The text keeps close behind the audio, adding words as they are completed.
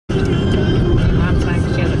Mom's like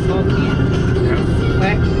she has a Coke can.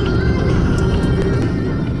 What?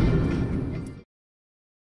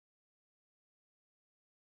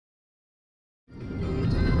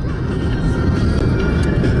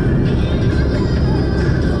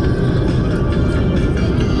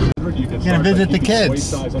 Gonna visit the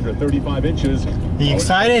kids. Under 35 inches. Are you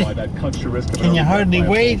excited? Can you hardly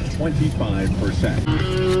wait? 25%.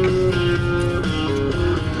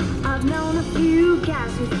 I've known a few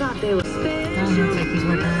guys who thought they were special. Looks like he's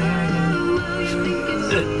working on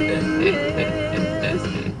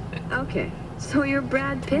Okay, so you're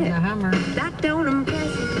Brad Pitt. a Hummer. That don't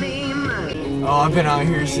impress me much. Oh, I've been out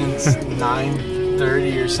here since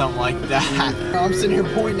 9:30 or something like that. I'm sitting here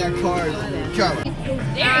pointing at cars. Go.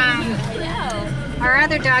 Our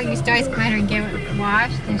other dog used to always come out here and get it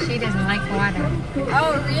washed, and she doesn't like water.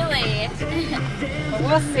 Oh, really? But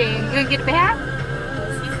we'll see. You gonna get a bath?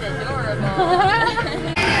 She's adorable.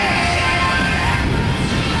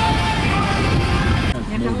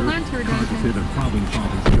 You have to hold on to her, doesn't he?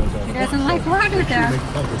 He doesn't like water, though.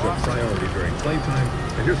 Priority during playtime.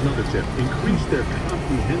 And here's another tip. Increase their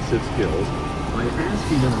comprehensive skills by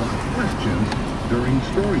asking them a lot of questions during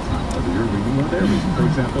story time, whether you're reading or they're reading. For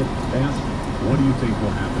example, ask, what do you think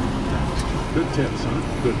will happen next? Good tips, huh?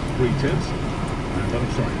 Good free tips. And I'm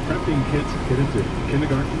sorry, prepping kids headed to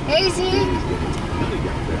kindergarten. Hazy! Honey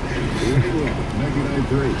out there.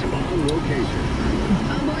 99.3 on location.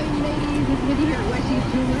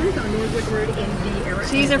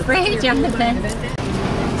 She's afraid to jump the fence.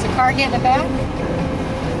 Is the car getting a bath?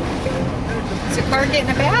 Is the car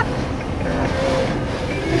getting a bath?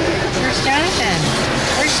 Where's Jonathan?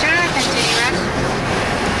 Where's Jonathan, Jenni Rush?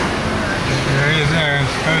 There he is there,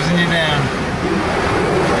 hosing you down.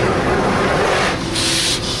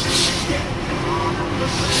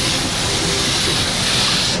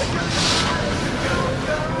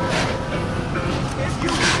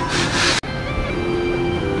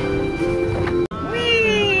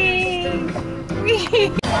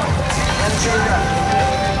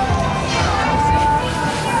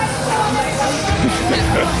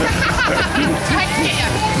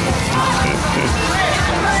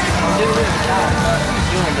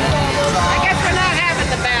 I guess we're not having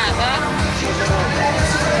the bath, huh?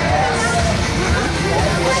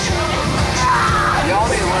 Y'all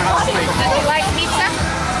need to learn how to speak. Does he like pizza?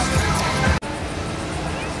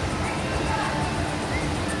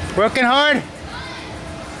 Working hard?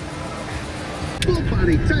 Full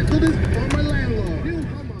body tackle this former land